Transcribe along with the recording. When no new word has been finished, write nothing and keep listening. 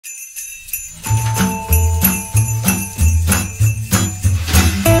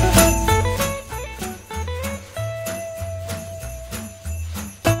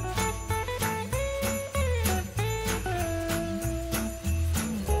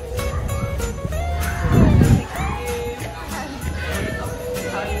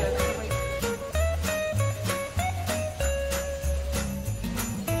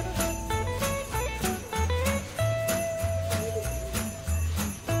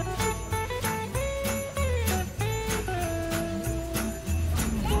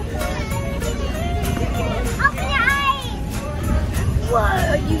What?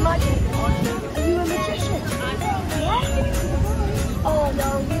 Are you magic? Are you a magician? Yeah? Oh no,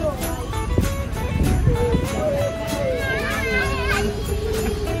 you're alright.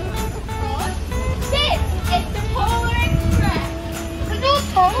 This is the Polar Express. The North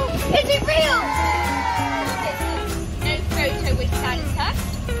Pole? Is it real? No photo with Santa.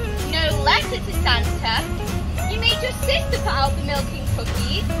 No letter to Santa. You made your sister put out the milk and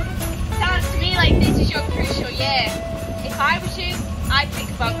cookies. Sounds to me like this is your crucial year. If I was you, I'd think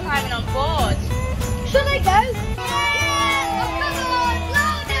about climbing on board. Should I go? Yeah! Oh, come on,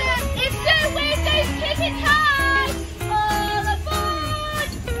 louder! If so, where's those tickets high? All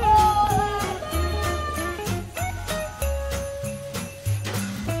aboard! All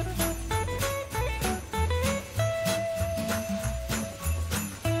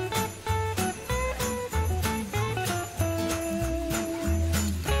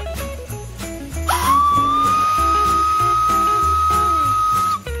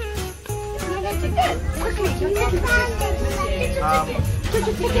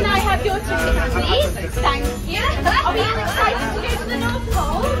Can I have your ticket, please? Thank you. Are you excited to go to the North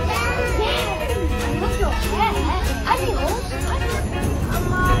Pole? Yeah. I love your hair. And yours.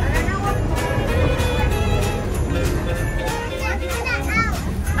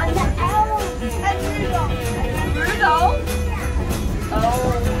 And the elf. And Rudolph. Oh,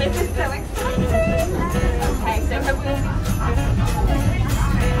 this is so exciting. Okay, so have we...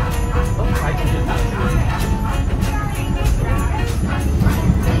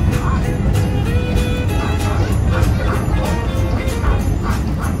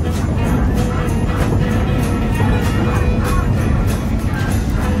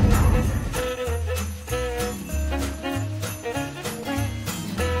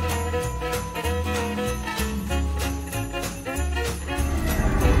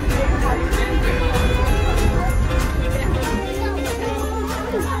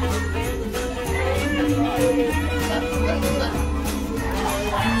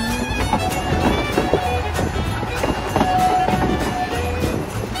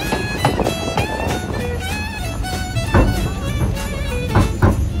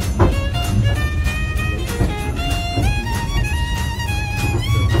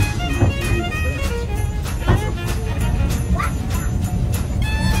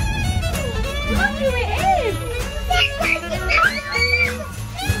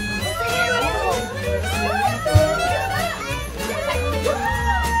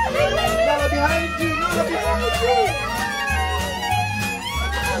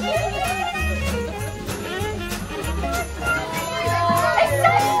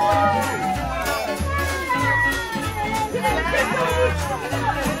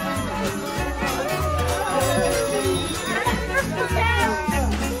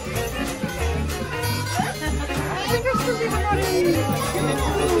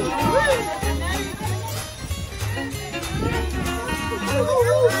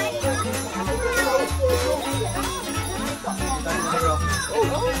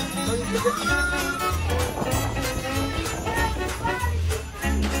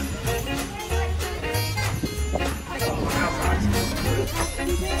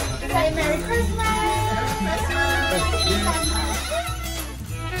 Say Merry Christmas!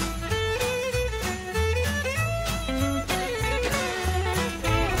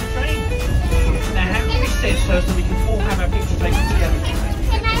 Now, how can we sit so we can all have our picture taken together?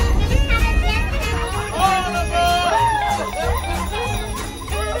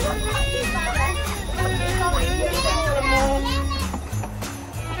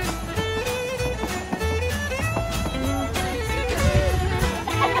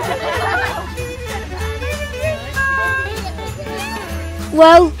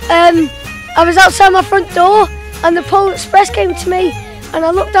 Well, I was outside my front door and the Polar Express came to me and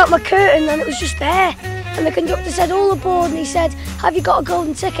I looked out my curtain and it was just there. And the conductor said, all aboard, and he said, have you got a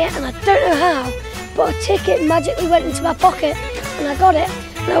golden ticket? And I don't know how, but a ticket magically went into my pocket and I got it.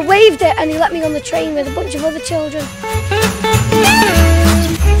 And I waved it and he let me on the train with a bunch of other children.